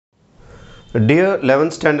Dear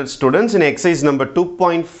 11th standard students, in exercise number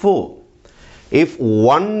 2.4, if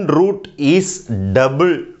one root is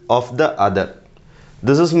double of the other,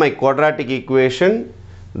 this is my quadratic equation,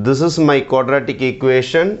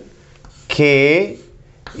 k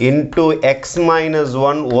into x minus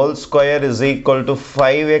 1 whole square is equal to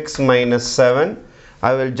 5x minus 7.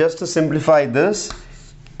 I will just simplify this,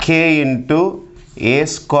 k into a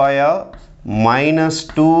square minus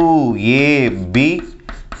 2ab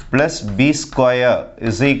plus b square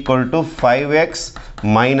is equal to 5x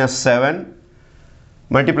minus 7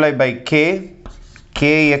 multiplied by k,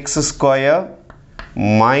 kx square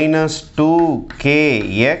minus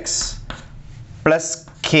 2kx plus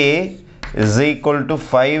k is equal to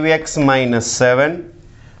 5x minus 7,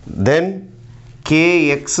 then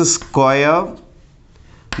kx square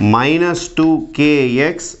minus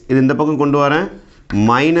 2kx இது இந்த பக்கம் கொண்டு வரேன்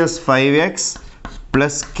minus 5x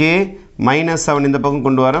plus k minus 7 இந்த பக்கம்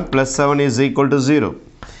கொண்டு வரேன் plus 7 is equal to 0.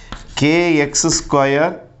 kx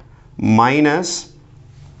square minus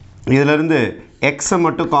இதிலிருந்து x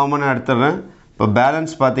மட்டும் காமனா எடுத்துறேன். இப்போ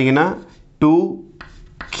பேலன்ஸ் பாத்தீங்கன்னா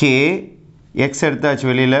 2k x எடுத்தாச்சு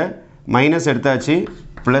வெளியில minus எடுத்தாச்சு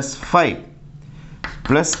plus 5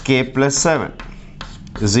 plus k plus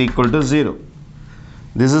 7 is equal to 0.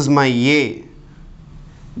 This is my a,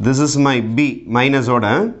 this is my b minus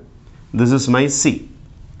order, this is my c.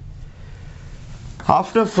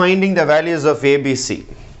 After finding the values of a, b, c,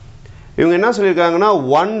 இவங்க என்ன சொல்லிருக்காங்கன்னா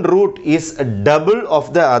one root is double of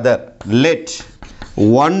the other. Let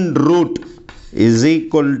one root is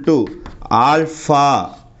equal to alpha,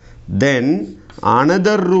 then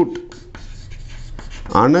another root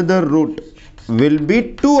will be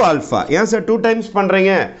 2 alpha. ஏன் sir 2 times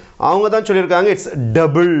பண்றீங்க? அவங்க தான் சொல்லிருக்காங்க it's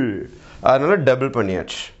double, அதனால double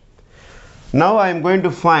பண்ணியாச்சு. Now I am going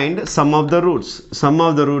to find sum of the roots. Sum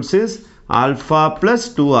of the roots is alpha plus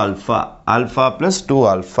 2 alpha, alpha plus 2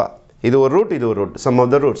 alpha. இது ஒரு root, இது ஒரு root. Sum of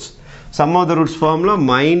the roots. Sum of the roots formula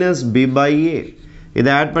minus b by a. இதை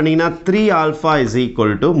add பண்ணீங்கன்னா 3 alpha is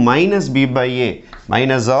equal to minus b by a.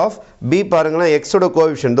 Minus of b பாருங்களா x ஓட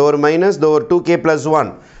coefficient ஒரு minus ஒரு 2k plus 1.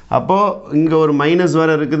 அப்போ இங்க ஒரு minus வர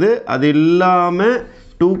இருக்குது, அது இல்லாம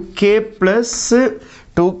 2k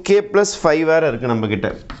plus 5 வேற இருக்கு நம்ம கிட்ட.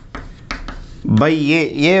 by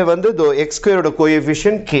a வந்து x square ஓட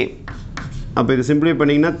கோஎஃபிஷியன்ட் k. அப்போ இது சிம்பிளை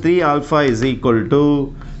பண்ணீங்கன்னா 3 alpha is equal to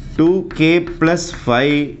 2k plus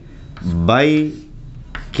 5 by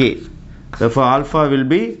k. Therefore alpha will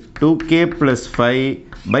be 2k plus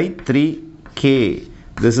 5 by 3k.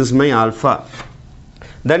 This is my alpha.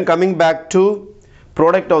 Then coming back to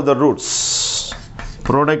product of the roots.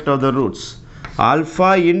 Alpha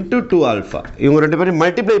into 2 alpha. இவங்க ரெண்டு பேரும்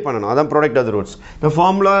multiply பண்ணணும், அதான் product of the roots. The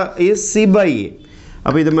formula is c by a.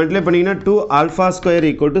 அப்போ இதை multiply பண்ணீங்கன்னா 2 alpha square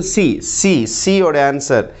equal to c ஓட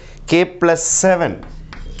answer k plus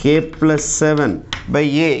 7 by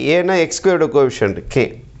a na x square ஓட coefficient k.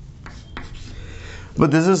 But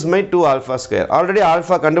this is my 2 alpha square. Already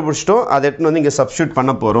alpha கண்டுபிடிச்சிட்டோம், அதை எடுத்து வந்து இங்க substitute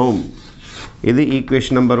பண்ண போறோம். இது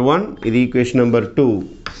equation number 1, இது equation number 2.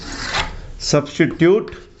 Substitute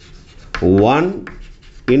 1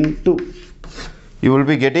 into, you will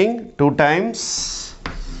be getting 2 times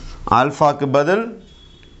alpha க்கு பதில்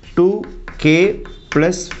 2k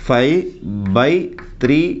plus 5 by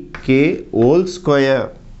 3k whole square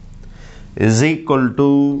is equal to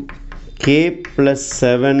k plus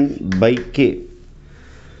 7 by k.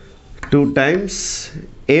 2 times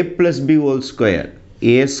a plus b whole square,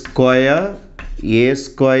 a square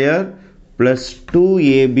plus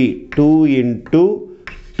 2ab, 2 into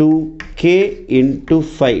 2k into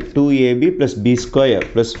 5, 2ab plus b square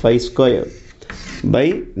plus 5 square by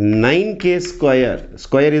 9k square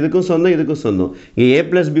இதுக்கும் சொந்தம். இங்க a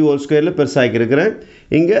plus b whole squareல பெருசாக்கி இருக்கிறேன்,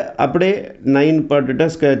 இங்க அப்படியே 9 போட்டுட்டா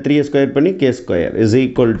 3 square பண்ணி k square is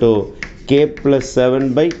equal to k plus 7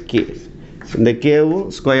 by k. இந்த k வும்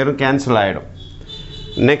ஸ்கொயரும் கேன்சல் ஆயிடும்.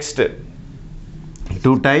 Next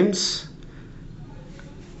 2 times,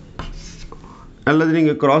 அல்லது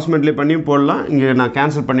நீங்க கிராஸ் மல்டிப்ளை பண்ணியும் போடலாம், இங்க நான்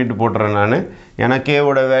கேன்சல் பண்ணிட்டு போட்றேன் நான். ஏனா k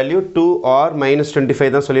ஓட வேல்யூ 2 or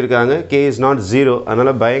 -25 தான் சொல்லிருக்காங்க. k is not 0, அதனால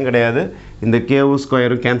பயம் கிடையாது. இந்த k வும்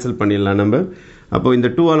ஸ்கொயரும் கேன்சல் பண்ணிடலாம் நம்ம. அப்போ இந்த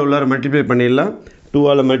 2 ஆல உள்ளார மல்டிப்ளை பண்ணிடலாம். 2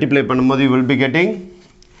 ஆல மல்டிப்ளை பண்ணும்போது you will be getting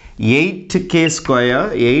 8k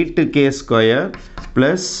square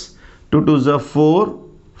plus 2 2s are 4,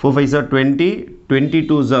 4 5s are 20,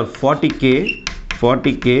 22s are 40k,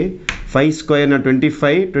 5 square na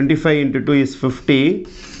 25 into 2 is 50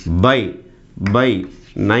 by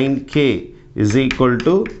 9k is equal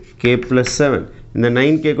to k plus 7. இந்த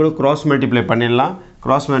 9k கூட cross multiply பண்ணிடலாம்.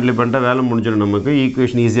 cross multiply பண்ணிட்டா வேலை முடிஞ்சிடும் நமக்கு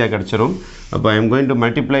equation ஈஸியாக கிடச்சிரும் அப்போ I am going to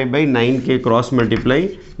multiply by 9k cross multiply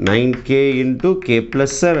 9k into k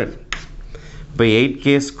plus 7 இப்போ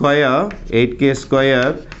 8k square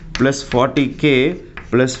plus 40k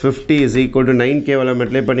plus 50 is equal to 9k வால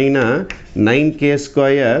multiply பண்ணிங்கன்னா 9k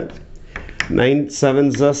square 9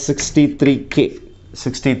 7s are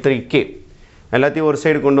 63k எல்லாத்தையும் ஒரு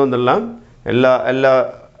சைடு கொண்டு வந்துடலாம் எல்லா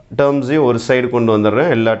டேர்ம்ஸையும் ஒரு சைடு கொண்டு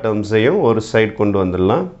வந்துடுறேன் எல்லா டேர்ம்ஸையும் ஒரு சைடு கொண்டு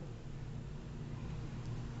வந்துடலாம்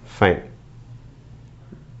fine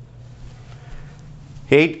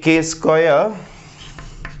 8k square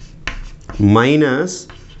minus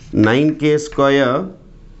 9k square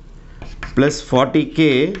plus 40k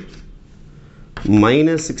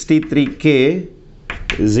minus 63k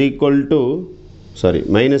is equal to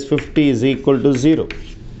minus 50 is equal to 0.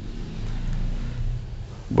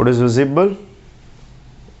 What is visible?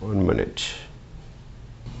 1 minute.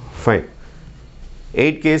 Fine.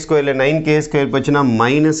 8k square le 9k square pochina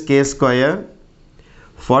minus k square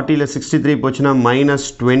 40 le 63 pochina minus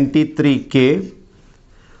 23k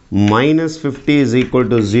minus 50 is equal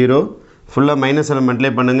to 0. Full minus element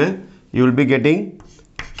le pannunga, you will be getting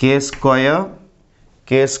k square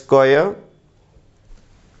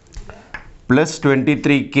plus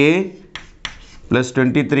 23k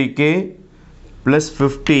plus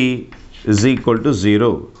 50 is equal to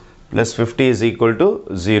 0. Plus 50 is equal to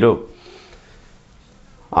 0.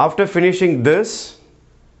 After finishing this,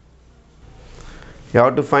 you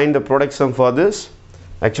have to find the product sum for this.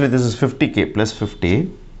 Actually, this is 50k plus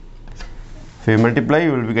 50. If you multiply,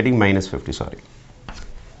 you will be getting minus 50.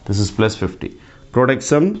 This is plus 50. Product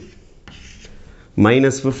sum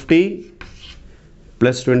minus 50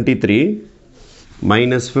 plus 23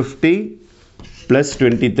 minus 50 plus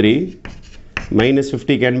 23. Minus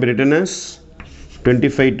 50 can be written as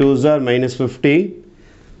 25 2s are minus 50.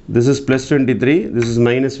 This is plus 23. This is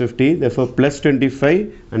minus 50. Therefore, plus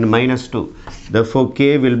 25 and minus 2. Therefore,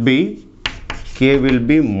 k will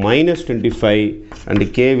be minus 25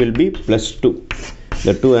 and k will be plus 2.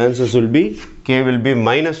 The two answers will be k will be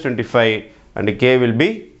minus 25 and k will be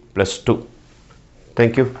plus 2.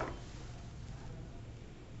 Thank you.